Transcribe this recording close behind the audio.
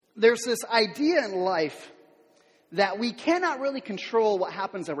there's this idea in life that we cannot really control what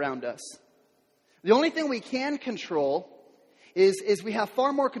happens around us. The only thing we can control is we have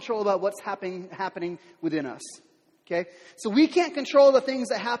far more control about what's happening within us. Okay? So we can't control the things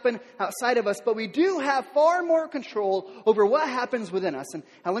that happen outside of us, but we do have far more control over what happens within us. And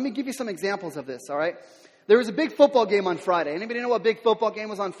let me give you some examples of this, all right? There was a big football game on Friday. Anybody know what big football game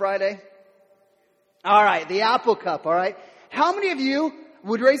was on Friday? All right, the Apple Cup, all right? How many of you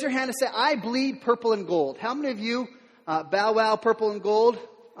would raise your hand and say, I bleed purple and gold? How many of you bow wow purple and gold?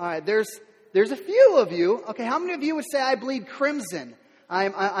 All right, there's a few of you. Okay, how many of you would say, I bleed crimson?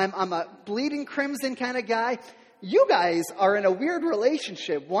 I'm a bleeding crimson kind of guy. You guys are in a weird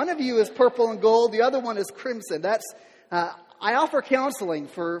relationship. One of you is purple and gold. The other one is crimson. That's, I offer counseling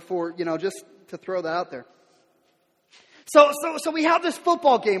for just to throw that out there. So we have this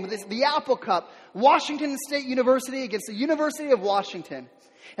football game, the Apple Cup, Washington State University against the University of Washington.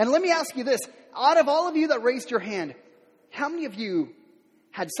 And let me ask you this. Out of all of you that raised your hand, how many of you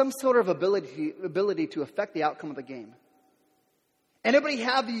had some sort of ability to affect the outcome of the game? Anybody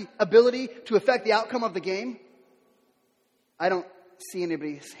have the ability to affect the outcome of the game? I don't see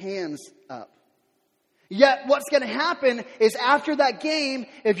anybody's hands up. Yet what's going to happen is after that game,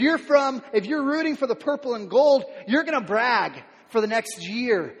 if you're rooting for the purple and gold, you're going to brag for the next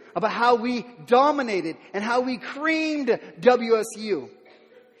year about how we dominated and how we creamed WSU.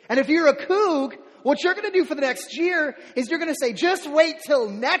 And if you're a Coug, what you're going to do for the next year is you're going to say, just wait till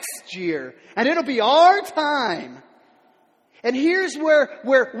next year and it'll be our time. And here's where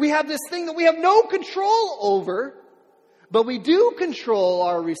we have this thing that we have no control over, but we do control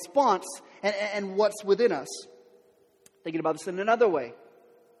our response and what's within us. Thinking about this in another way.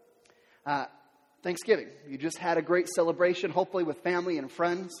 Thanksgiving. You just had a great celebration, hopefully with family and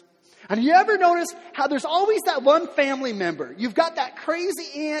friends. And you ever notice how there's always that one family member? You've got that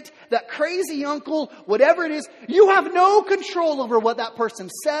crazy aunt, that crazy uncle, whatever it is. You have no control over what that person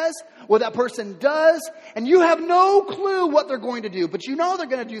says, what that person does, and you have no clue what they're going to do. But you know they're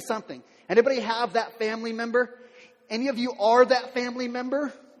going to do something. Anybody have that family member? Any of you are that family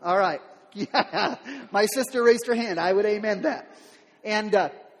member? All right. Yeah, my sister raised her hand. I would amen that.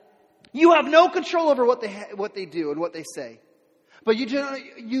 And you have no control over what they do and what they say. But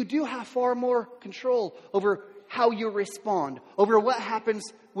you do have far more control over how you respond, over what happens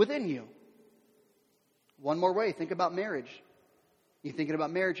within you. One more way, think about marriage. You're thinking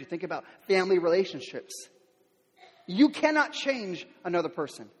about marriage, you think about family relationships. You cannot change another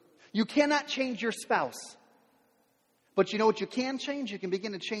person. You cannot change your spouse. But you know what you can change? You can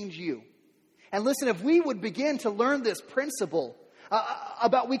begin to change you. And listen, if we would begin to learn this principle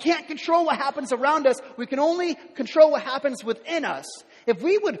about we can't control what happens around us, we can only control what happens within us. If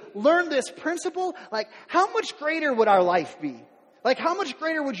we would learn this principle, like how much greater would our life be? Like how much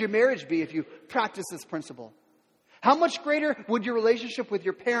greater would your marriage be if you practice this principle? How much greater would your relationship with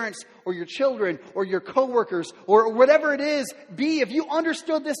your parents or your children or your coworkers or whatever it is be if you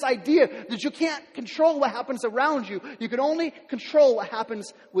understood this idea that you can't control what happens around you, you can only control what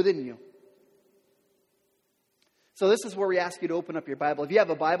happens within you. So this is where we ask you to open up your Bible. If you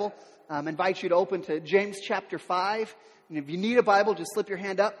have a Bible, I invite you to open to James chapter 5. And if you need a Bible, just slip your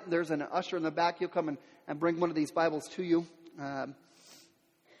hand up. There's an usher in the back. He'll come and bring one of these Bibles to you.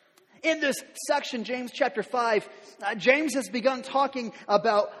 In this section, James chapter 5, James has begun talking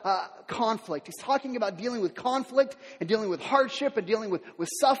about conflict. He's talking about dealing with conflict and dealing with hardship and dealing with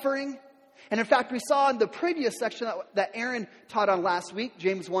suffering. And in fact, we saw in the previous section that Aaron taught on last week,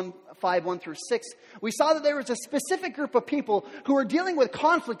 James 5, 1 through 6, we saw that there was a specific group of people who are dealing with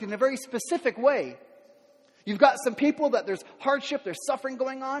conflict in a very specific way. You've got some people that there's hardship, there's suffering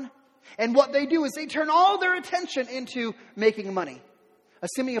going on. And what they do is they turn all their attention into making money.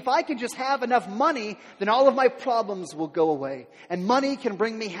 Assuming if I can just have enough money, then all of my problems will go away. And money can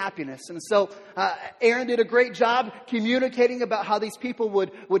bring me happiness. And so Aaron did a great job communicating about how these people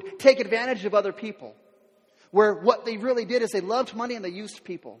would take advantage of other people. Where what they really did is they loved money and they used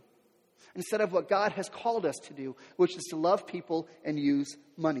people. Instead of what God has called us to do, which is to love people and use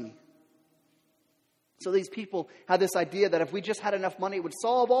money. So these people had this idea that if we just had enough money, it would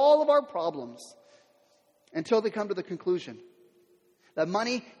solve all of our problems. Until they come to the conclusion that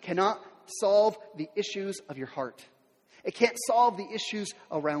money cannot solve the issues of your heart. It can't solve the issues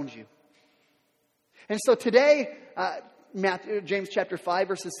around you. And so today, James chapter 5,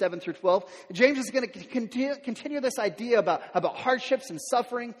 verses 7 through 12, James is going to continue this idea about hardships and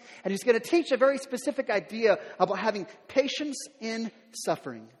suffering. And he's going to teach a very specific idea about having patience in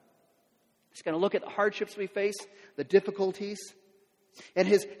suffering. He's going to look at the hardships we face, the difficulties. And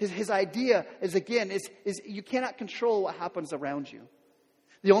his idea is you cannot control what happens around you.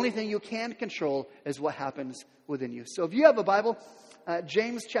 The only thing you can control is what happens within you. So if you have a Bible,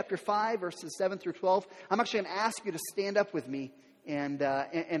 James chapter 5, verses 7 through 12, I'm actually going to ask you to stand up with me and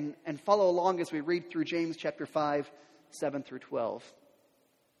follow along as we read through James chapter 5, 7 through 12.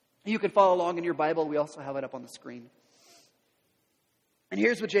 You can follow along in your Bible. We also have it up on the screen. And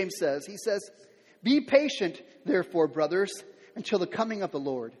here's what James says. He says, "Be patient, therefore, brothers, until the coming of the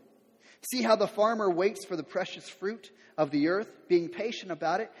Lord. See how the farmer waits for the precious fruit of the earth, being patient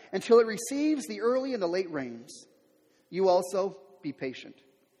about it, until it receives the early and the late rains. You also be patient.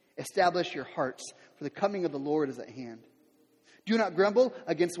 Establish your hearts, for the coming of the Lord is at hand. Do not grumble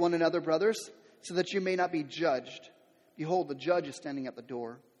against one another, brothers, so that you may not be judged. Behold, the judge is standing at the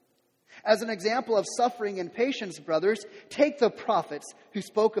door. As an example of suffering and patience, brothers, take the prophets who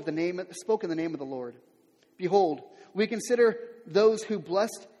spoke in the name of the Lord. Behold, we consider those who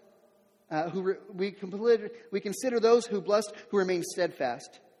blessed, we consider those who blessed who remain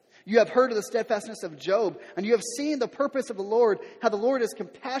steadfast. You have heard of the steadfastness of Job, and you have seen the purpose of the Lord, how the Lord is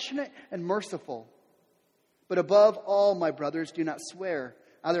compassionate and merciful. But above all, my brothers, do not swear,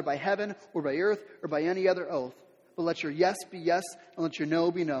 either by heaven or by earth or by any other oath. But let your yes be yes, and let your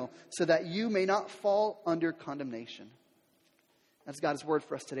no be no, so that you may not fall under condemnation." That's God's word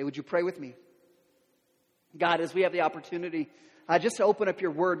for us today. Would you pray with me? God, as we have the opportunity just to open up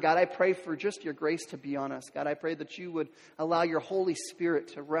your word, God, I pray for just your grace to be on us. God, I pray that you would allow your Holy Spirit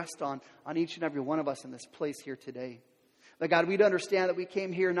to rest on each and every one of us in this place here today. That God, we'd understand that we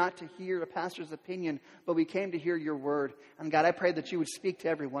came here not to hear a pastor's opinion, but we came to hear your word. And God, I pray that you would speak to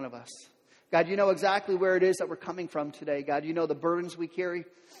every one of us. God, you know exactly where it is that we're coming from today. God, you know the burdens we carry.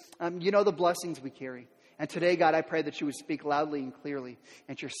 You know the blessings we carry. And today, God, I pray that you would speak loudly and clearly,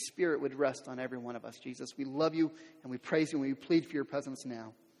 and your Spirit would rest on every one of us. Jesus, we love you, and we praise you, and we plead for your presence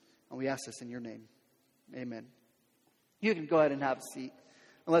now. And we ask this in your name. Amen. You can go ahead and have a seat.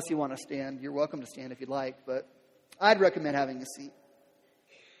 Unless you want to stand, you're welcome to stand if you'd like, but I'd recommend having a seat.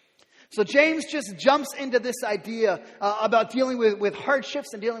 So James just jumps into this idea about dealing with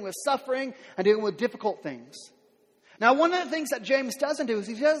hardships and dealing with suffering and dealing with difficult things. Now, one of the things that James doesn't do is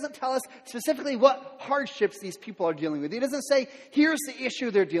he doesn't tell us specifically what hardships these people are dealing with. He doesn't say, here's the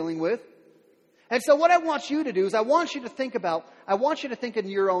issue they're dealing with. And so what I want you to do is I want you to think in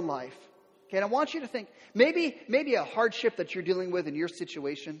your own life. Okay, and I want you to think maybe a hardship that you're dealing with in your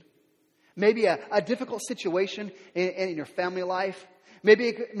situation. Maybe a difficult situation in your family life. Maybe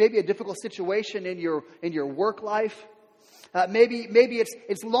a difficult situation in your work life. Maybe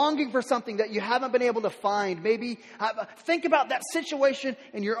it's longing for something that you haven't been able to find. Maybe think about that situation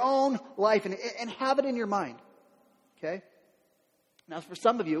in your own life and have it in your mind. Okay? Now, for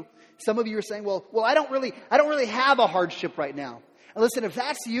some of you are saying, well, I don't really have a hardship right now. And listen, if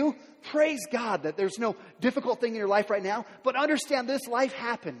that's you, praise God that there's no difficult thing in your life right now. But understand this, life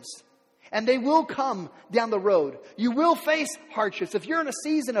happens. And they will come down the road. You will face hardships. If you're in a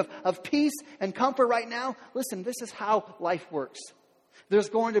season of peace and comfort right now, listen, this is how life works. There's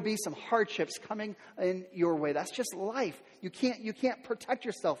going to be some hardships coming in your way. That's just life. You can't protect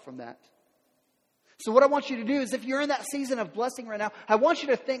yourself from that. So what I want you to do is if you're in that season of blessing right now, I want you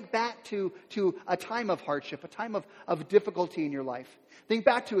to think back to a time of hardship, a time of difficulty in your life. Think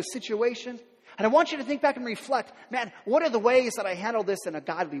back to a situation. And I want you to think back and reflect, man, what are the ways that I handle this in a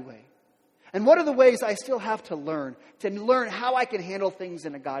godly way? And what are the ways I still have to learn how I can handle things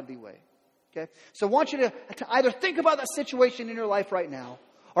in a godly way? Okay? So I want you to either think about that situation in your life right now,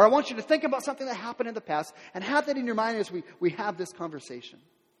 or I want you to think about something that happened in the past and have that in your mind as we have this conversation.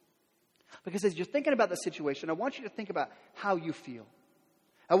 Because as you're thinking about the situation, I want you to think about how you feel.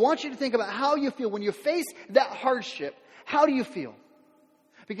 I want you to think about how you feel when you face that hardship. How do you feel?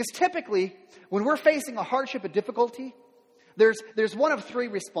 Because typically, when we're facing a hardship, a difficulty, there's one of three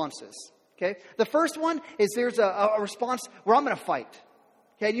responses. Okay? The first one is there's a response where I'm going to fight.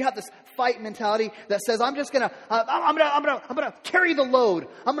 Okay? And you have this fight mentality that says I'm just going to I'm going to carry the load.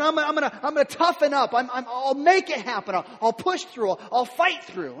 I'm going to toughen up. I'll make it happen. I'll push through. I'll fight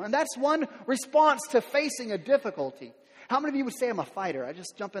through. And that's one response to facing a difficulty. How many of you would say I'm a fighter? I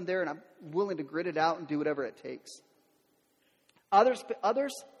just jump in there and I'm willing to grit it out and do whatever it takes. Others,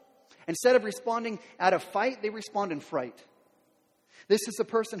 instead of responding out of fight, they respond in fright. This is a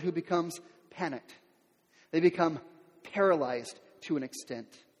person who becomes panicked. They become paralyzed to an extent.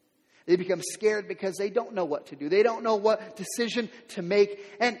 They become scared because they don't know what to do. They don't know what decision to make.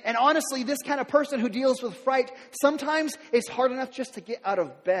 And honestly, this kind of person who deals with fright, sometimes it's hard enough just to get out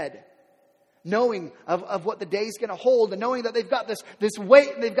of bed, knowing of what the day is going to hold and knowing that they've got this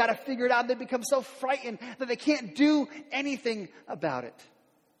weight and they've got to figure it out. They become so frightened that they can't do anything about it.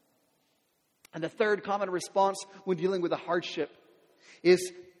 And the third common response when dealing with a hardship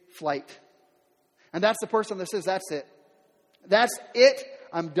is flight. And that's the person that says, that's it. That's it.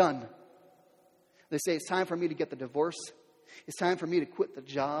 I'm done. They say, it's time for me to get the divorce. It's time for me to quit the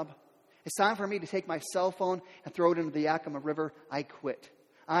job. It's time for me to take my cell phone and throw it into the Yakima River. I quit.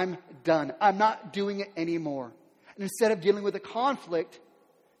 I'm done. I'm not doing it anymore. And instead of dealing with the conflict,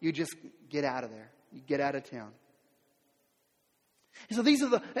 you just get out of there. You get out of town. And so these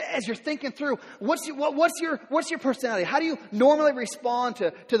are as you're thinking through, what's your personality? How do you normally respond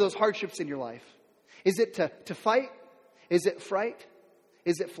to those hardships in your life? Is it to fight? Is it fright?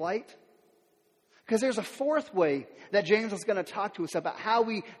 Is it flight? Because there's a fourth way that James is going to talk to us about how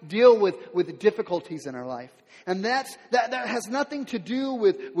we deal with difficulties in our life. And that has nothing to do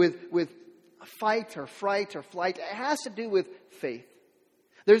with fight or fright or flight. It has to do with faith.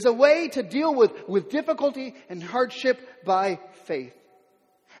 There's a way to deal with difficulty and hardship by faith.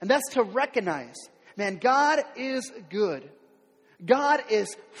 And that's to recognize, man, God is good. God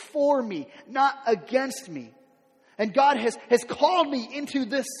is for me, not against me. And God has called me into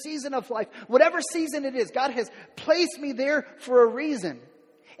this season of life. Whatever season it is, God has placed me there for a reason.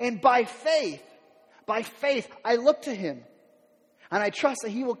 And by faith, I look to Him. And I trust that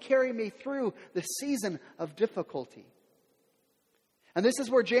He will carry me through the season of difficulty. And this is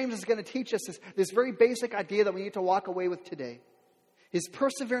where James is going to teach us this very basic idea that we need to walk away with today. His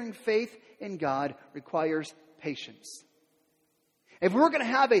persevering faith in God requires patience. If we're going to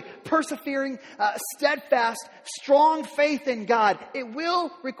have a persevering, steadfast, strong faith in God, it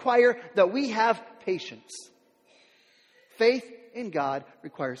will require that we have patience. Faith in God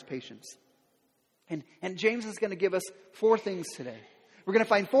requires patience. And James is going to give us 4 things today. We're going to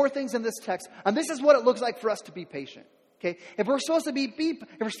find 4 things in this text, and this is what it looks like for us to be patient. Okay? If we're supposed to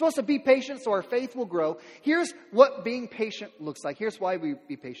be patient so our faith will grow, here's what being patient looks like. Here's why we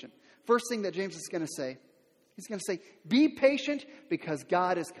be patient. First thing that James is going to say, he's going to say, be patient because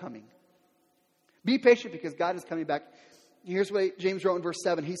God is coming. Be patient because God is coming back. Here's what James wrote in verse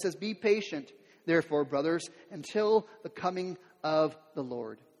 7. He says, be patient, therefore, brothers, until the coming of the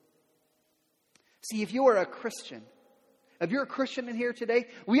Lord. See, if you are a Christian, if you're a Christian in here today,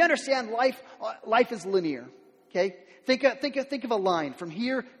 we understand life is linear. Okay? Think of a line from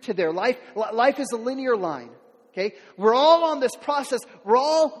here to there. Life is a linear line. Okay? We're all on this process. We're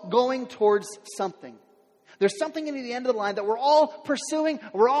all going towards something. There's something in the end of the line that we're all pursuing.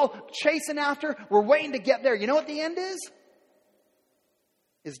 We're all chasing after. We're waiting to get there. You know what the end is?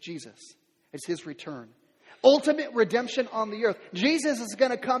 Is Jesus. It's His return. Ultimate redemption on the earth. Jesus is going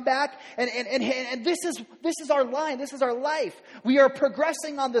to come back, and this is our line. This is our life. We are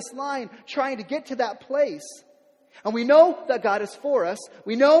progressing on this line, trying to get to that place. And we know that God is for us.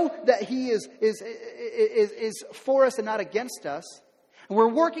 We know that He is for us and not against us. And we're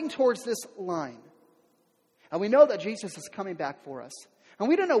working towards this line. And we know that Jesus is coming back for us. And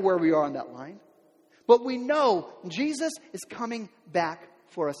we don't know where we are on that line. But we know Jesus is coming back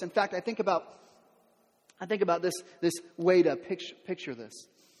for us. In fact, I think about this way to picture this.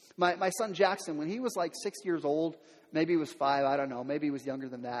 My son Jackson, when he was like 6 years old, maybe he was 5, I don't know. Maybe he was younger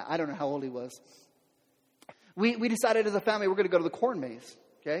than that. I don't know how old he was. We decided as a family we're going to go to the corn maze.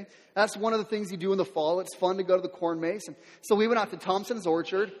 Okay? That's one of the things you do in the fall. It's fun to go to the corn maze. And so we went out to Thompson's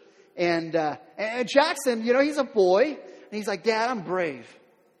Orchard. And Jackson, he's a boy. And he's like, Dad, I'm brave.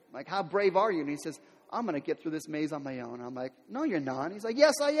 I'm like, how brave are you? And he says, I'm going to get through this maze on my own. I'm like, no, you're not. And he's like,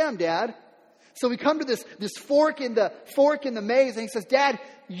 yes, I am, Dad. So we come to this fork in the maze. And he says, Dad,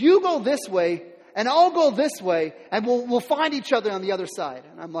 you go this way and I'll go this way. And we'll find each other on the other side.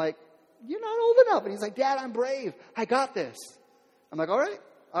 And I'm like, you're not old enough. And he's like, Dad, I'm brave. I got this. I'm like, all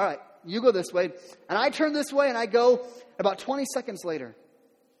right. You go this way. And I turn this way and I go. About 20 seconds later,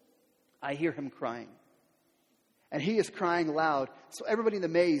 I hear him crying. And he is crying loud. So everybody in the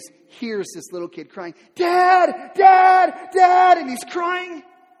maze hears this little kid crying, Dad, Dad, Dad. And he's crying.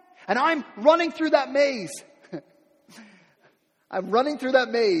 And I'm running through that maze. I'm running through that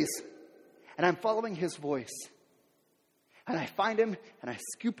maze. And I'm following his voice. And I find him, and I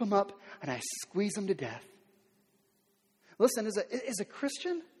scoop him up, and I squeeze him to death. Listen, as a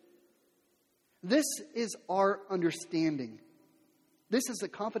Christian, this is our understanding. This is the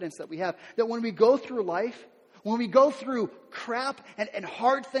confidence that we have. That when we go through life, when we go through crap and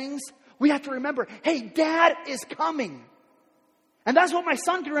hard things, we have to remember, hey, Dad is coming. And that's what my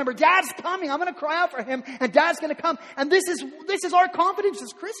son can remember. Dad's coming. I'm going to cry out for him, and Dad's going to come. And this is our confidence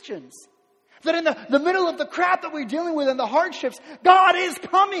as Christians. That in the middle of the crap that we're dealing with and the hardships, God is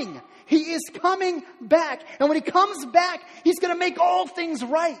coming. He is coming back. And when He comes back, He's going to make all things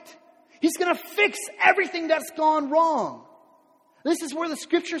right. He's going to fix everything that's gone wrong. This is where the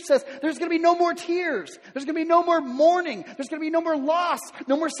scripture says there's going to be no more tears. There's going to be no more mourning. There's going to be no more loss,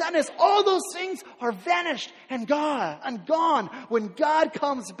 no more sadness. All those things are vanished and gone when God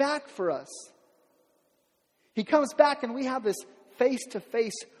comes back for us. He comes back and we have this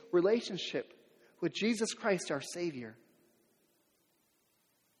face-to-face relationship with Jesus Christ, our Savior.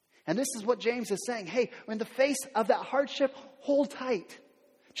 And this is what James is saying. Hey, in the face of that hardship, hold tight.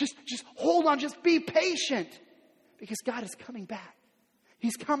 Just hold on. Just be patient. Because God is coming back.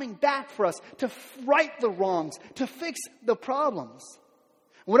 He's coming back for us to right the wrongs, to fix the problems.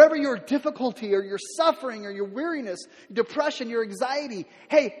 Whatever your difficulty or your suffering or your weariness, your depression, your anxiety,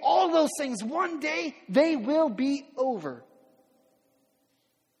 hey, all those things, one day, they will be over.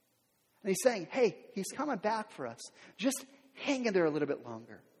 And he's saying, hey, he's coming back for us. Just hang in there a little bit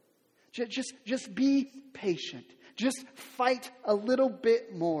longer. Just be patient. Just fight a little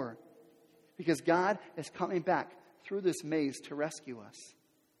bit more. Because God is coming back through this maze to rescue us,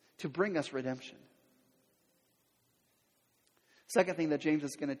 to bring us redemption. Second thing that James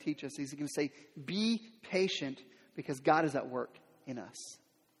is going to teach us is he's going to say, be patient because God is at work in us.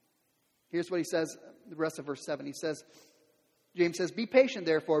 Here's what he says, the rest of verse 7. James says, be patient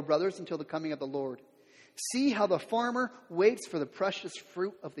therefore, brothers, until the coming of the Lord. See how the farmer waits for the precious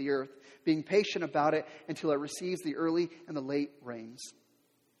fruit of the earth, being patient about it until it receives the early and the late rains.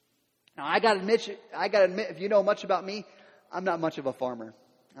 Now, I got to admit, if you know much about me, I'm not much of a farmer.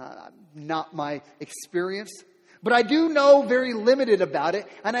 Not my experience. But I do know very limited about it.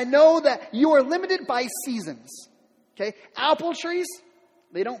 And I know that you are limited by seasons. Okay? Apple trees,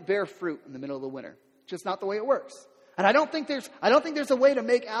 they don't bear fruit in the middle of the winter. It's just not the way it works. And I don't think there's a way to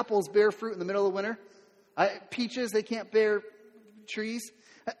make apples bear fruit in the middle of the winter. Peaches, they can't bear trees.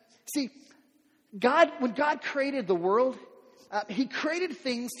 See, when God created the world, He created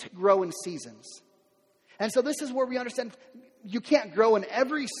things to grow in seasons. And so this is where we understand you can't grow in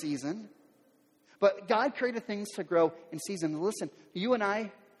every season. But God created things to grow in seasons. Listen, you and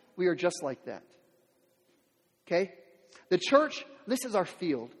I, we are just like that. Okay? The church, this is our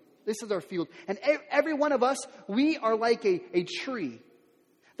field. This is our field. And every one of us, we are like a tree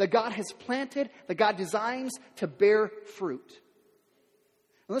that God has planted, that God designs to bear fruit.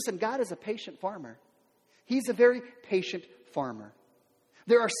 And listen, God is a patient farmer. He's a very patient farmer.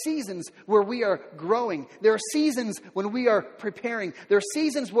 There are seasons where we are growing. There are seasons when we are preparing. There are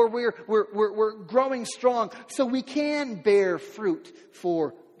seasons where we're growing strong so we can bear fruit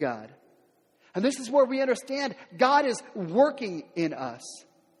for God. And this is where we understand God is working in us.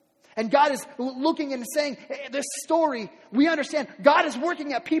 And God is looking and saying, hey, this story, we understand God is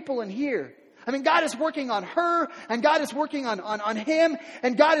working at people in here. I mean, God is working on her, and God is working on him,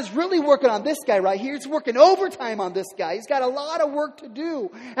 and God is really working on this guy right here. He's working overtime on this guy. He's got a lot of work to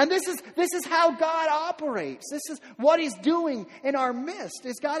do. And this is how God operates. This is what He's doing in our midst,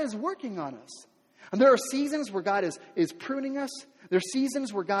 is God is working on us. And there are seasons where God is pruning us. There are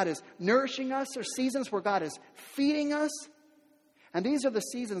seasons where God is nourishing us. There are seasons where God is feeding us. And these are the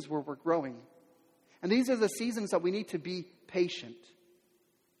seasons where we're growing. And these are the seasons that we need to be patient.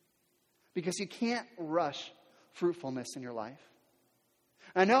 Because you can't rush fruitfulness in your life.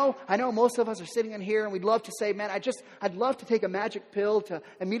 I know most of us are sitting in here and we'd love to say, man, I'd love to take a magic pill to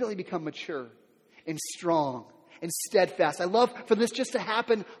immediately become mature and strong and steadfast. I'd love for this just to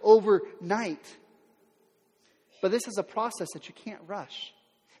happen overnight. But this is a process that you can't rush.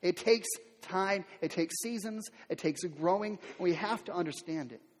 It takes time, it takes seasons, it takes growing, and we have to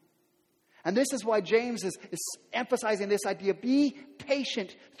understand it. And this is why James is emphasizing this idea. Be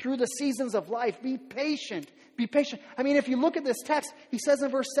patient through the seasons of life. Be patient. Be patient. I mean, if you look at this text, he says in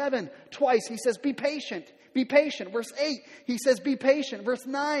verse 7 twice, he says, be patient. Be patient. Verse 8, he says, be patient. Verse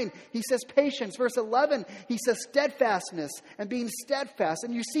 9, he says, patience. Verse 11, he says, steadfastness and being steadfast.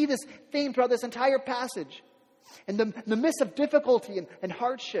 And you see this theme throughout this entire passage. In the midst of difficulty and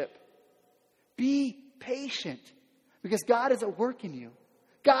hardship, be patient because God is at work in you.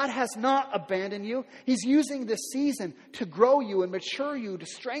 God has not abandoned you. He's using this season to grow you and mature you, to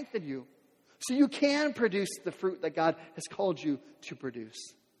strengthen you, so you can produce the fruit that God has called you to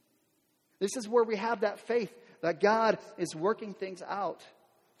produce. This is where we have that faith that God is working things out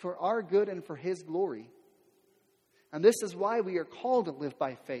for our good and for His glory. And this is why we are called to live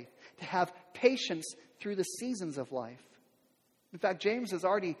by faith, to have patience through the seasons of life. In fact, James has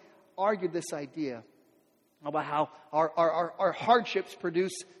already argued this idea about how our hardships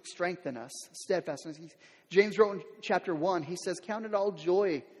produce strength in us, steadfastness. James wrote in chapter 1, he says, count it all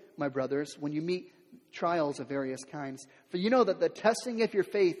joy, my brothers, when you meet trials of various kinds. For you know that the testing of your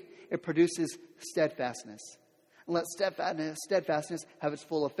faith, it produces steadfastness. And let steadfastness have its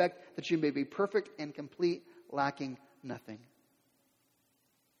full effect, that you may be perfect and complete, lacking nothing.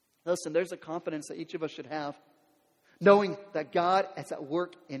 Listen, there's a confidence that each of us should have, knowing that God is at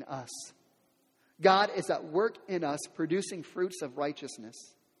work in us. God is at work in us, producing fruits of righteousness.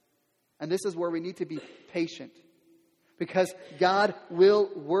 And this is where we need to be patient, because God will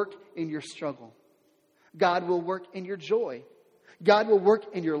work in your struggle. God will work in your joy. God will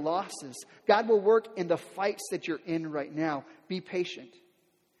work in your losses. God will work in the fights that you're in right now. Be patient,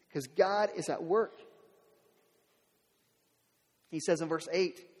 because God is at work. He says in verse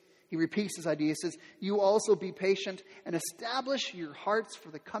 8, he repeats this idea. He says, you also be patient and establish your hearts, for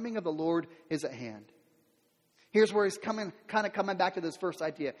the coming of the Lord is at hand. Here's where he's coming back to this first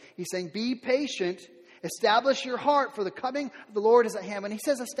idea. He's saying, be patient, establish your heart, for the coming of the Lord is at hand. When he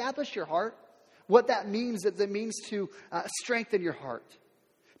says establish your heart, what that means is it means to strengthen your heart,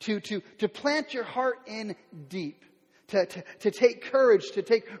 to plant your heart in deep, to take courage, to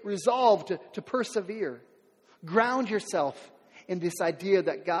take resolve, to persevere. Ground yourself in this idea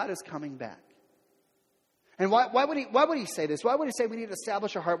that God is coming back. And why would he say this? Why would he say we need to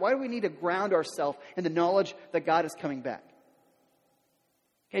establish our heart? Why do we need to ground ourselves in the knowledge that God is coming back?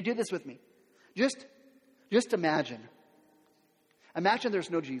 Okay, do this with me. Just imagine. Imagine there's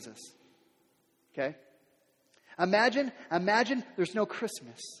no Jesus. Okay? Imagine there's no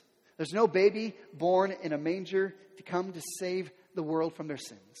Christmas. There's no baby born in a manger to come to save the world from their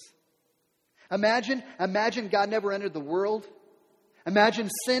sins. Imagine God never entered the world. Imagine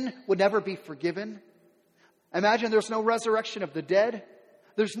sin would never be forgiven. Imagine there's no resurrection of the dead.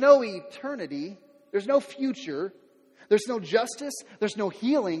 There's no eternity. There's no future. There's no justice. There's no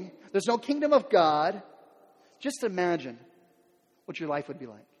healing. There's no kingdom of God. Just imagine what your life would be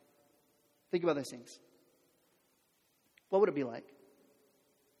like. Think about these things. What would it be like?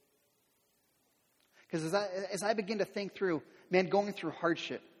 Because as I begin to think through, man, going through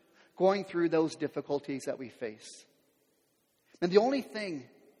hardship, going through those difficulties that we face, and the only thing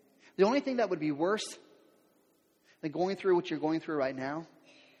that would be worse than going through what you're going through right now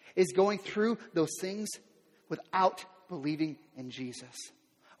is going through those things without believing in Jesus,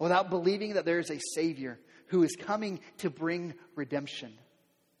 without believing that there is a Savior who is coming to bring redemption.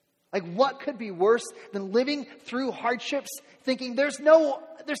 Like, what could be worse than living through hardships thinking there's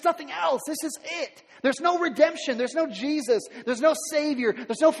nothing else. This is it. There's no redemption. There's no Jesus. There's no Savior.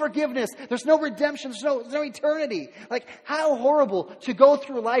 There's no forgiveness. There's no redemption. There's no eternity. Like, how horrible to go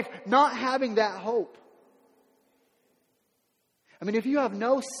through life not having that hope. I mean, if you have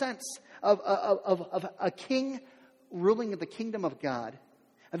no sense of a king ruling the kingdom of God,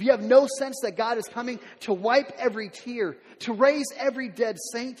 if you have no sense that God is coming to wipe every tear, to raise every dead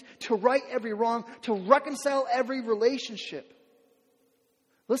saint, to right every wrong, to reconcile every relationship.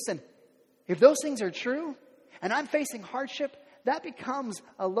 Listen, if those things are true, and I'm facing hardship, that becomes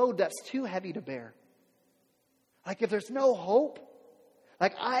a load that's too heavy to bear. Like, if there's no hope,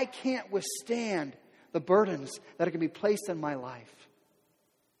 like, I can't withstand the burdens that are going to be placed in my life.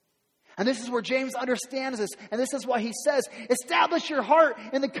 And this is where James understands this. And this is why he says, establish your heart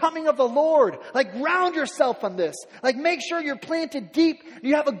in the coming of the Lord. Like, ground yourself on this. Like, make sure you're planted deep.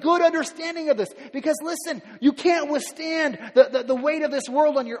 You have a good understanding of this. Because listen, you can't withstand the weight of this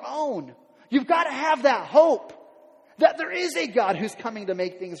world on your own. You've got to have that hope that there is a God who's coming to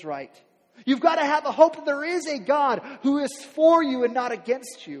make things right. You've got to have the hope that there is a God who is for you and not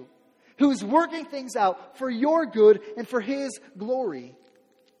against you. Who is working things out for your good and for His glory.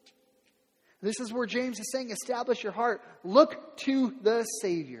 This is where James is saying, establish your heart. Look to the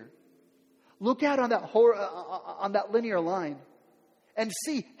Savior. Look out on that linear line and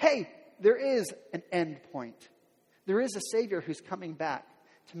see, hey, there is an end point. There is a Savior who's coming back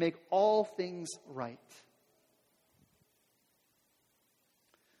to make all things right.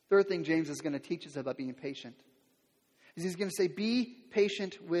 Third thing James is going to teach us about being patient is he's going to say, be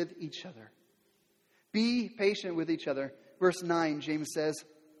patient with each other. Be patient with each other. Verse 9, James says,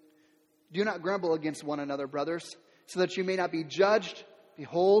 do not grumble against one another, brothers, so that you may not be judged.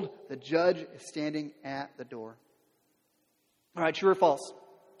 Behold, the judge is standing at the door. All right, true or false?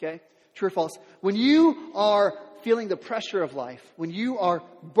 Okay, true or false? When you are feeling the pressure of life, when you are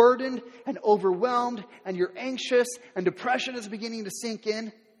burdened and overwhelmed and you're anxious and depression is beginning to sink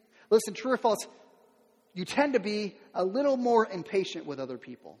in, listen, true or false? You tend to be a little more impatient with other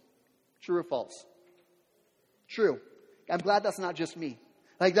people. True or false? True. I'm glad that's not just me.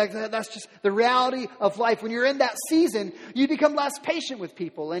 Like, that's just the reality of life. When you're in that season, you become less patient with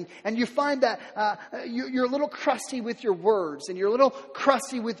people. And you find that you're a little crusty with your words. And you're a little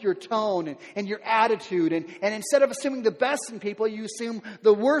crusty with your tone and your attitude. And instead of assuming the best in people, you assume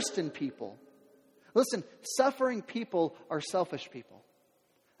the worst in people. Listen, suffering people are selfish people.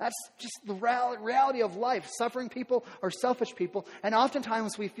 That's just the reality of life. Suffering people are selfish people. And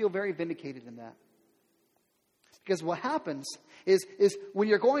oftentimes we feel very vindicated in that. Because what happens is when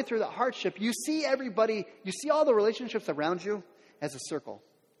you're going through that hardship, you see everybody, you see all the relationships around you as a circle.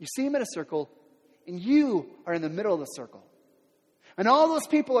 You see them in a circle, and you are in the middle of the circle. And all those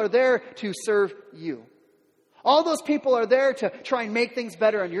people are there to serve you. All those people are there to try and make things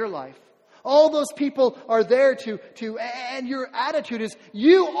better in your life. All those people are there and your attitude is,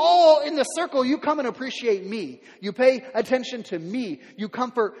 you all in the circle, you come and appreciate me. You pay attention to me. You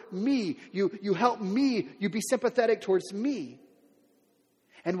comfort me. You help me. You be sympathetic towards me.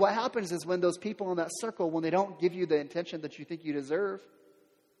 And what happens is when those people in that circle, when they don't give you the attention that you think you deserve,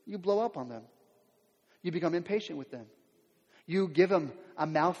 you blow up on them. You become impatient with them. You give them a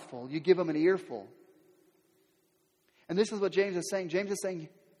mouthful. You give them an earful. And this is what James is saying. James is saying,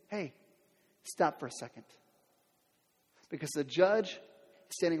 hey, stop for a second. Because the judge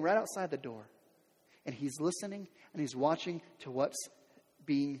is standing right outside the door. And he's listening and he's watching to what's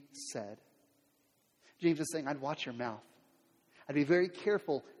being said. James is saying, I'd watch your mouth. I'd be very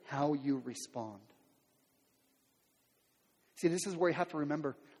careful how you respond. See, this is where you have to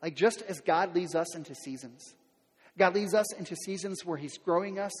remember, like just as God leads us into seasons, God leads us into seasons where He's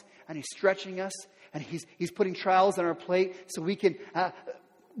growing us and He's stretching us and He's putting trials on our plate so we can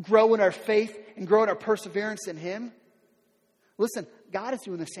grow in our faith and grow in our perseverance in Him. Listen, God is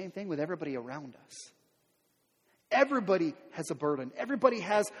doing the same thing with everybody around us. Everybody has a burden. Everybody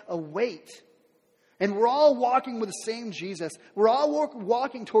has a weight. And we're all walking with the same Jesus. We're all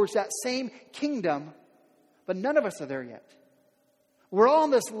walking towards that same kingdom, but none of us are there yet. We're all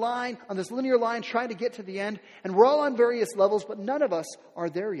on this line, on this linear line, trying to get to the end, and we're all on various levels, but none of us are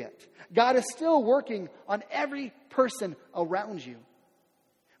there yet. God is still working on every person around you.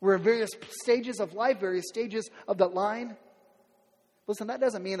 We're in various stages of life, various stages of that line. Listen, that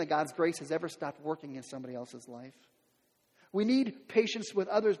doesn't mean that God's grace has ever stopped working in somebody else's life. We need patience with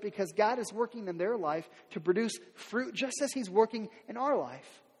others because God is working in their life to produce fruit just as He's working in our life.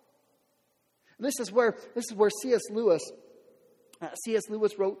 And this is where C.S.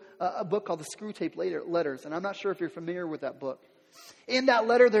 Lewis wrote a book called The Screwtape Letters, and I'm not sure if you're familiar with that book. In that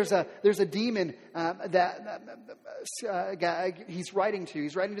letter, there's a demon he's writing to.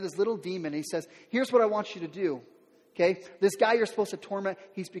 He's writing to this little demon. He says, "Here's what I want you to do. Okay, this guy you're supposed to torment,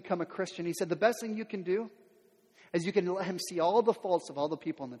 he's become a Christian." He said, "The best thing you can do is you can let him see all the faults of all the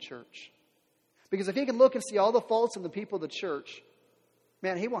people in the church. Because if he can look and see all the faults in the people of the church,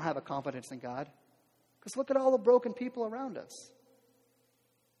 man, he won't have a confidence in God. Because look at all the broken people around us."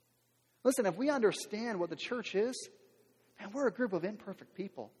 Listen, if we understand what the church is, man, we're a group of imperfect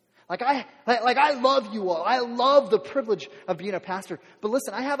people. Like I love you all. I love the privilege of being a pastor. But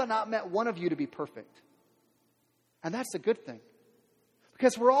listen, I have not met one of you to be perfect. And that's a good thing.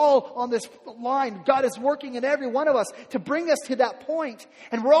 Because we're all on this line. God is working in every one of us to bring us to that point.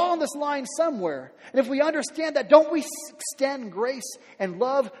 And we're all on this line somewhere. And if we understand that, don't we extend grace and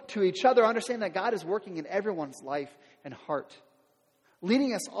love to each other? Understand that God is working in everyone's life and heart,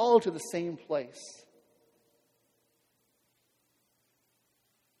 leading us all to the same place.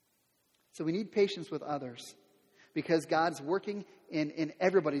 So we need patience with others because God's working in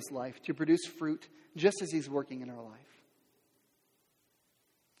everybody's life to produce fruit just as He's working in our life.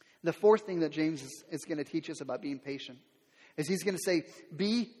 The fourth thing that James is going to teach us about being patient is he's going to say,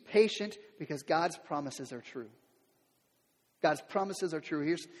 be patient because God's promises are true. God's promises are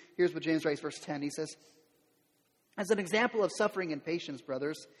true. Here's what James writes, verse 10. He says, "As an example of suffering and patience,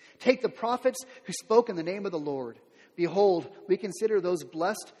 brothers, take the prophets who spoke in the name of the Lord. Behold, we consider those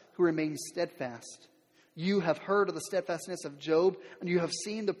blessed who remain steadfast. You have heard of the steadfastness of Job, and you have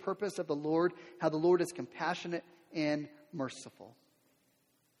seen the purpose of the Lord, how the Lord is compassionate and merciful."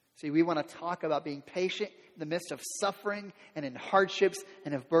 See, we want to talk about being patient in the midst of suffering and in hardships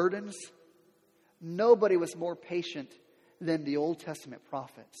and of burdens. Nobody was more patient than the Old Testament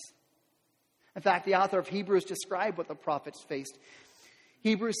prophets. In fact, the author of Hebrews described what the prophets faced.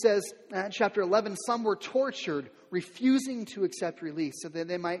 Hebrews says, chapter 11, some were tortured, refusing to accept release so that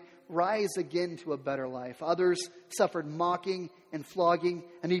they might rise again to a better life. Others suffered mocking and flogging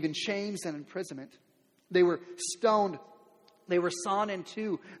and even chains and imprisonment. They were stoned. They were sawn in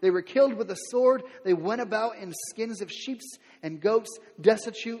two. They were killed with a sword. They went about in skins of sheep and goats,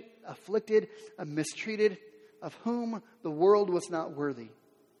 destitute, afflicted, and mistreated, of whom the world was not worthy,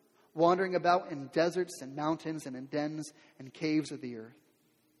 wandering about in deserts and mountains and in dens and caves of the earth.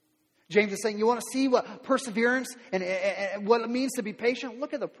 James is saying, you want to see what perseverance and what it means to be patient?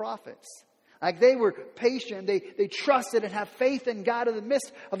 Look at the prophets. Like they were patient. They trusted and have faith in God in the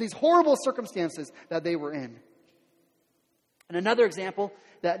midst of these horrible circumstances that they were in. And another example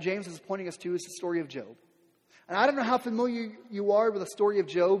that James is pointing us to is the story of Job. And I don't know how familiar you are with the story of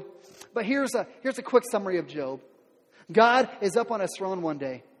Job, but here's a quick summary of Job. God is up on his throne one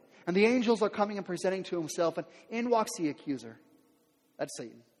day, and the angels are coming and presenting to himself, and in walks the accuser. That's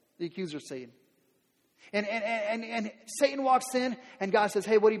Satan. The accuser is Satan. And Satan walks in, and God says,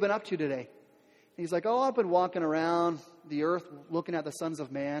 hey, what have you been up to today? And he's like, oh, I've been walking around the earth looking at the sons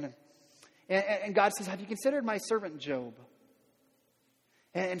of man. And God says, have you considered my servant Job?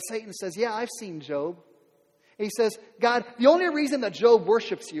 And Satan says, yeah, I've seen Job. And he says, God, the only reason that Job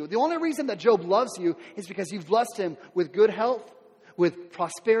worships you, the only reason that Job loves you is because you've blessed him with good health, with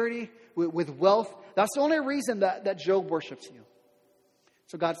prosperity, with wealth. That's the only reason that Job worships you.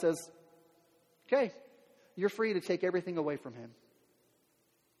 So God says, okay, you're free to take everything away from him.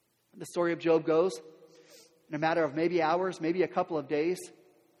 The story of Job goes, in a matter of maybe hours, maybe a couple of days,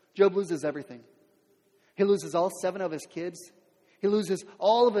 Job loses everything. He loses all 7 of his kids. He loses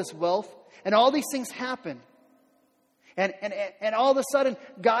all of his wealth. And all these things happen. And all of a sudden,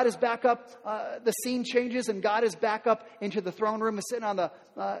 God is back up. The scene changes, and God is back up into the throne room, sitting on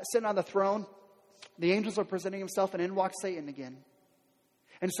the throne. The angels are presenting himself, and in walks Satan again.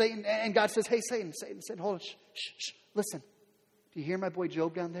 And God says, hey, Satan, hold on, shh, listen. Do you hear my boy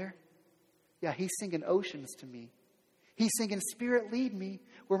Job down there? Yeah, he's singing oceans to me. He's singing, Spirit, lead me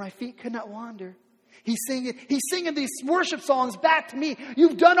where my feet could not wander. He's singing these worship songs back to me.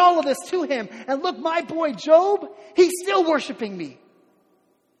 You've done all of this to him. And look, my boy Job, he's still worshiping me.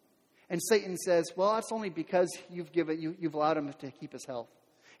 And Satan says, well, that's only because you've allowed him to keep his health.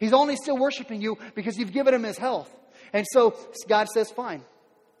 He's only still worshiping you because you've given him his health. And so God says, fine,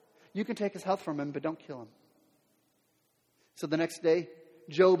 you can take his health from him, but don't kill him. So the next day,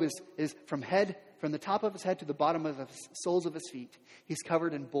 Job is from the top of his head to the bottom of the soles of his feet. He's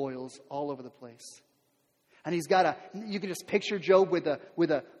covered in boils all over the place. And you can just picture Job with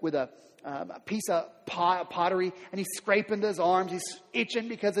a piece of pottery, and he's scraping his arms. He's itching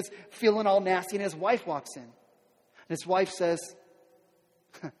because it's feeling all nasty. And his wife walks in. And his wife says,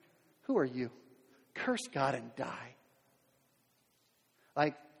 who are you? Curse God and die.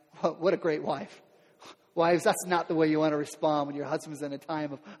 Like, what a great wife. Wives, that's not the way you want to respond when your husband's in a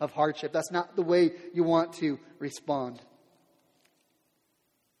time of hardship. That's not the way you want to respond.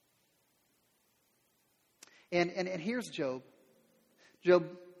 And here's Job. Job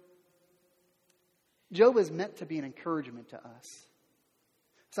is meant to be an encouragement to us.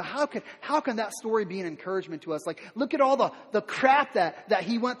 So how can that story be an encouragement to us? Like, look at all the crap that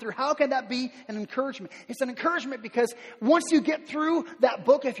he went through. How can that be an encouragement? It's an encouragement because once you get through that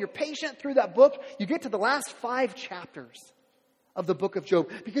book, if you're patient through that book, you get to the last 5 chapters of the book of Job.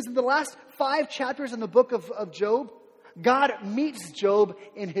 Because in the last 5 chapters in the book of Job, God meets Job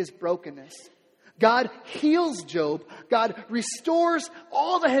in his brokenness. God heals Job. God restores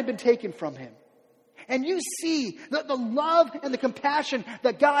all that had been taken from him. And you see the love and the compassion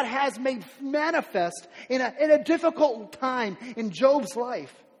that God has made manifest in a difficult time in Job's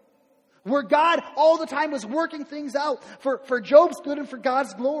life. Where God all the time was working things out for Job's good and for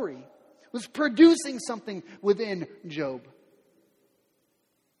God's glory. Was producing something within Job.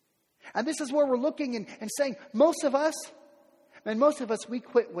 And this is where we're looking and saying, most of us, we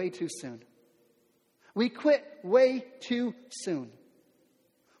quit way too soon. We quit way too soon.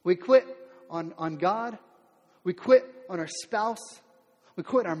 We quit on God. We quit on our spouse. We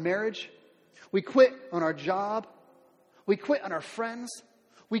quit on our marriage. We quit on our job. We quit on our friends.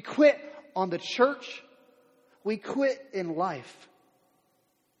 We quit on the church. We quit in life.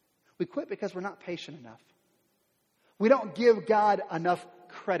 We quit because we're not patient enough. We don't give God enough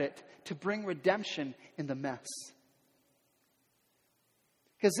credit to bring redemption in the mess.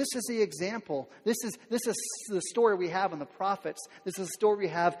 Because this is the example. This is the story we have in the prophets. This is the story we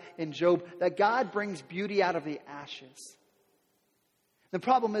have in Job. That God brings beauty out of the ashes. The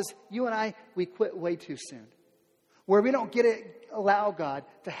problem is, you and I, we quit way too soon. Where we don't allow God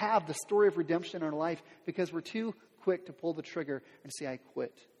to have the story of redemption in our life because we're too quick to pull the trigger and say, I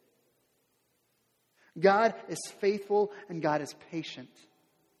quit. God is faithful and God is patient.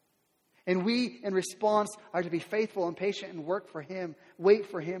 And we, in response, are to be faithful and patient and work for Him, wait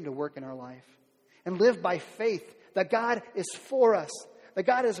for Him to work in our life. And live by faith that God is for us, that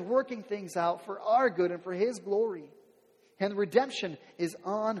God is working things out for our good and for His glory. And redemption is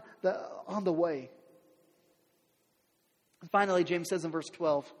on the way. And finally, James says in verse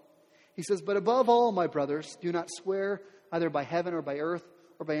 12, he says, but above all, my brothers, do not swear either by heaven or by earth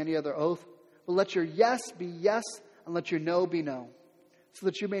or by any other oath, but let your yes be yes and let your no be no, so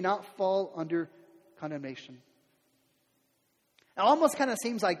that you may not fall under condemnation. It almost kind of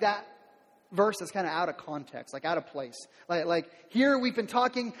seems like that verse is kind of out of context, like out of place. Like here we've been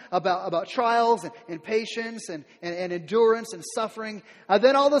talking about trials and patience and endurance and suffering.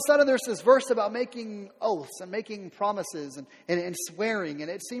 Then all of a sudden there's this verse about making oaths and making promises and swearing. And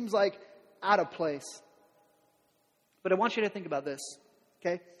it seems like out of place. But I want you to think about this,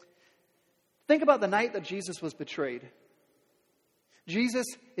 okay? Think about the night that Jesus was betrayed. Jesus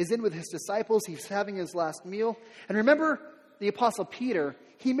is in with his disciples. He's having his last meal. And remember the Apostle Peter,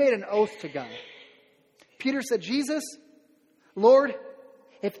 he made an oath to God. Peter said, Jesus, Lord,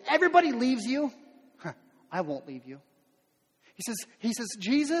 if everybody leaves you, I won't leave you. He says,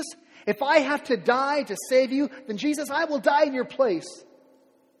 Jesus, if I have to die to save you, then Jesus, I will die in your place.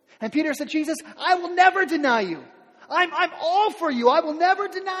 And Peter said, Jesus, I will never deny you. I'm all for you. I will never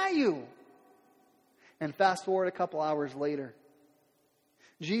deny you. And fast forward a couple hours later,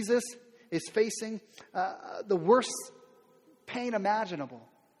 Jesus is facing the worst pain imaginable.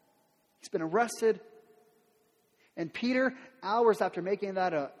 He's been arrested. And Peter, hours after making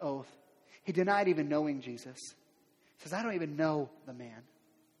that oath, he denied even knowing Jesus. He says, I don't even know the man.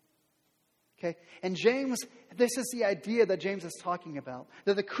 Okay? And James, this is the idea that James is talking about.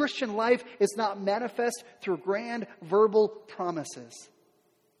 That the Christian life is not manifest through grand verbal promises.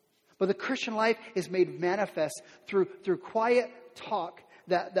 But the Christian life is made manifest through quiet talk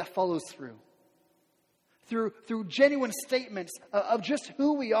that follows through. Through genuine statements of just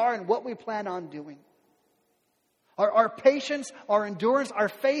who we are and what we plan on doing. Our patience, our endurance, our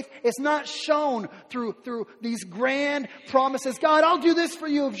faith is not shown through these grand promises. God, I'll do this for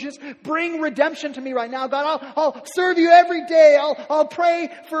you. Just bring redemption to me right now. God, I'll serve you every day. I'll pray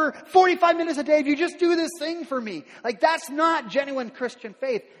for 45 minutes a day if you just do this thing for me. Like, that's not genuine Christian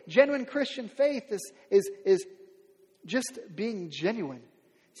faith. Genuine Christian faith is just being genuine.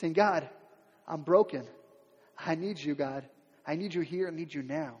 Saying, God, I'm broken. I need you, God. I need you here. I need you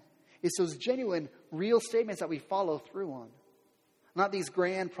now. It's those genuine, real statements that we follow through on. Not these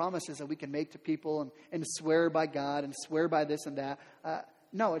grand promises that we can make to people and swear by God and swear by this and that.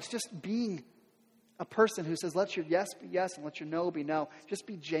 No, it's just being a person who says, let your yes be yes and let your no be no. Just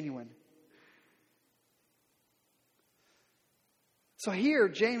be genuine. So here,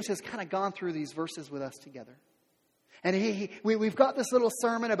 James has kind of gone through these verses with us together. And we've got this little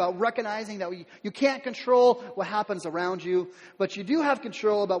sermon about recognizing that you can't control what happens around you, but you do have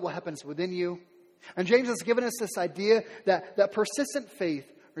control about what happens within you. And James has given us this idea that persistent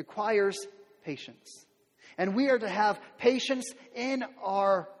faith requires patience. And we are to have patience in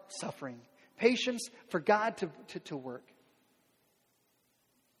our suffering. Patience for God to work.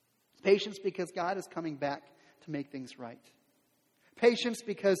 Patience because God is coming back to make things right. Patience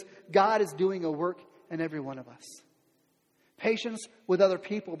because God is doing a work in every one of us. Patience with other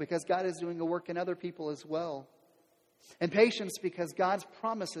people because God is doing a work in other people as well. And patience because God's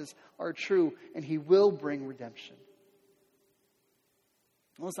promises are true and He will bring redemption.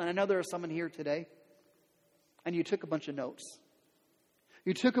 Listen, I know there is someone here today and you took a bunch of notes.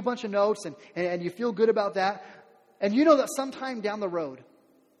 You took a bunch of notes and you feel good about that. And you know that sometime down the road,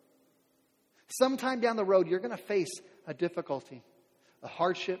 you're going to face a difficulty, a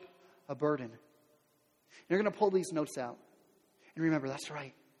hardship, a burden. You're going to pull these notes out. And remember, that's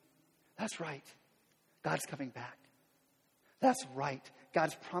right. That's right. God's coming back. That's right.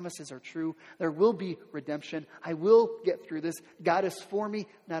 God's promises are true. There will be redemption. I will get through this. God is for me,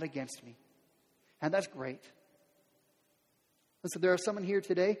 not against me. And that's great. Listen, there are someone here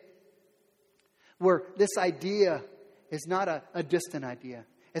today where this idea is not a distant idea.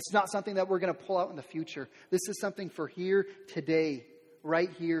 It's not something that we're going to pull out in the future. This is something for here, today, right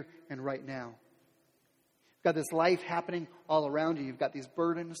here and right now. You've got this life happening all around you. You've got these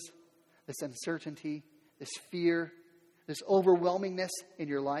burdens, this uncertainty, this fear, this overwhelmingness in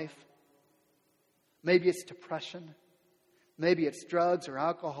your life. Maybe it's depression. Maybe it's drugs or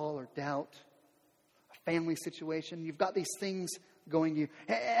alcohol or doubt. A family situation. You've got these things going.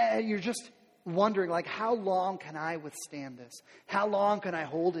 You're just wondering, like, how long can I withstand this? How long can I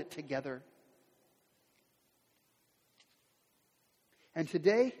hold it together? And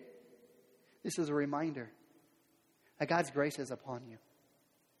today, this is a reminder that God's grace is upon you.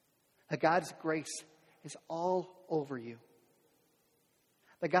 That God's grace is all over you.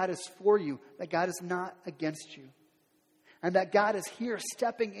 That God is for you. That God is not against you. And that God is here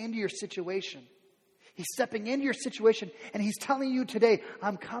stepping into your situation. He's stepping into your situation and He's telling you today,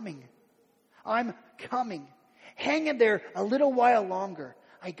 I'm coming. I'm coming. Hang in there a little while longer.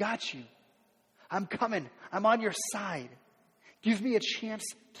 I got you. I'm coming. I'm on your side. Give me a chance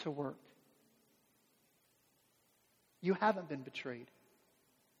to work. You haven't been betrayed.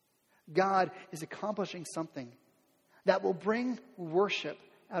 God is accomplishing something that will bring worship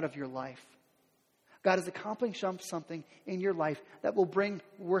out of your life. God is accomplishing something in your life that will bring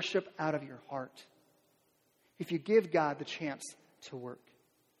worship out of your heart if you give God the chance to work.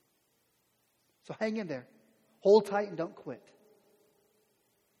 So hang in there. Hold tight and don't quit.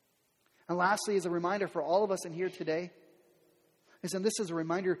 And lastly, as a reminder for all of us in here today, and this is a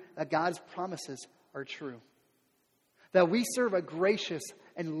reminder that God's promises are true. That we serve a gracious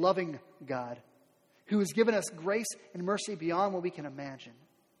and loving God who has given us grace and mercy beyond what we can imagine.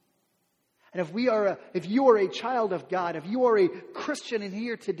 And if you are a child of God, if you are a Christian in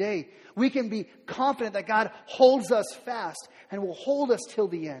here today, we can be confident that God holds us fast and will hold us till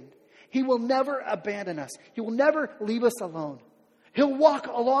the end. He will never abandon us. He will never leave us alone. He'll walk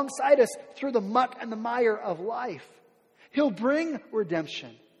alongside us through the muck and the mire of life. He'll bring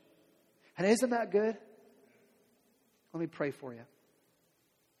redemption. And isn't that good? Let me pray for you.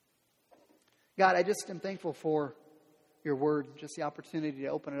 God, I just am thankful for your word, just the opportunity to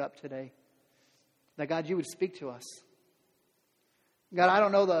open it up today. That, God, you would speak to us. God, I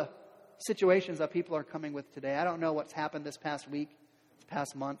don't know the situations that people are coming with today. I don't know what's happened this past week, this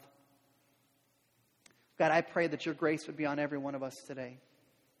past month. God, I pray that your grace would be on every one of us today.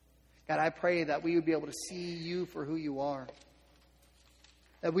 God, I pray that we would be able to see you for who you are.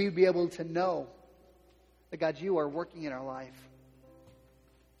 That we would be able to know that, God, you are working in our life.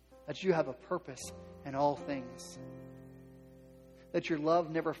 That you have a purpose in all things. That your love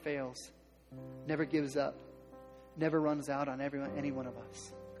never fails, never gives up, never runs out on any one of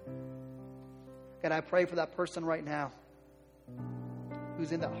us. God, I pray for that person right now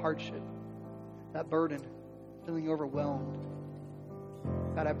who's in that hardship, that burden, feeling overwhelmed.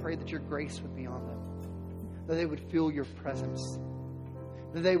 God, I pray that your grace would be on them, that they would feel your presence,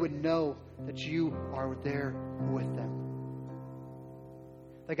 that they would know that you are there with them.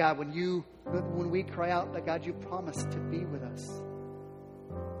 That, God, when we cry out, that, God, you promise to be with us.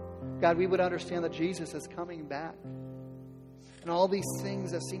 God, we would understand that Jesus is coming back. And all these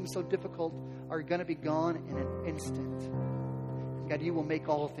things that seem so difficult are going to be gone in an instant. And God, you will make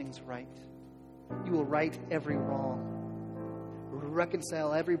all things right. You will right every wrong.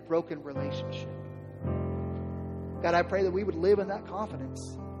 Reconcile every broken relationship. God, I pray that we would live in that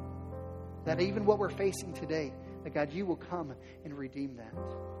confidence. That even what we're facing today, that, God, you will come and redeem that.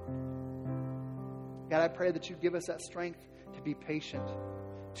 God, I pray that you give us that strength to be patient,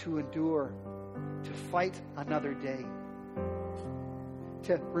 to endure, to fight another day,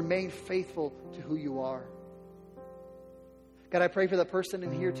 to remain faithful to who you are. God, I pray for the person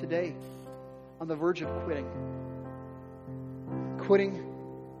in here today on the verge of quitting. Quitting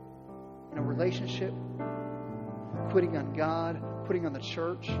in a relationship, quitting on God, quitting on the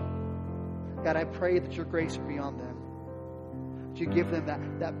church. God, I pray that your grace would be on them. That you give them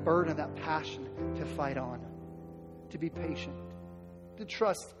that burden, that passion to fight on, to be patient, to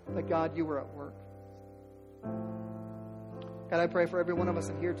trust that, God, you are at work. God, I pray for every one of us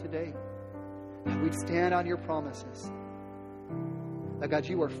in here today that we'd stand on your promises. That, God,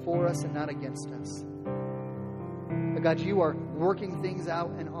 you are for us and not against us. That, God, you are working things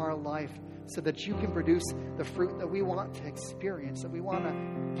out in our life so that you can produce the fruit that we want to experience, that we want to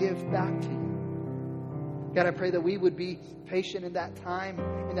give back to you. God, I pray that we would be patient in that time,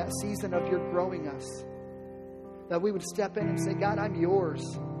 in that season of your growing us. That we would step in and say, God, I'm yours.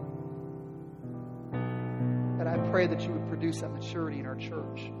 God, I pray that you would produce that maturity in our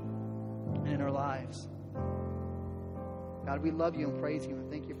church and in our lives. God, we love you and praise you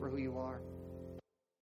and thank you for who you are.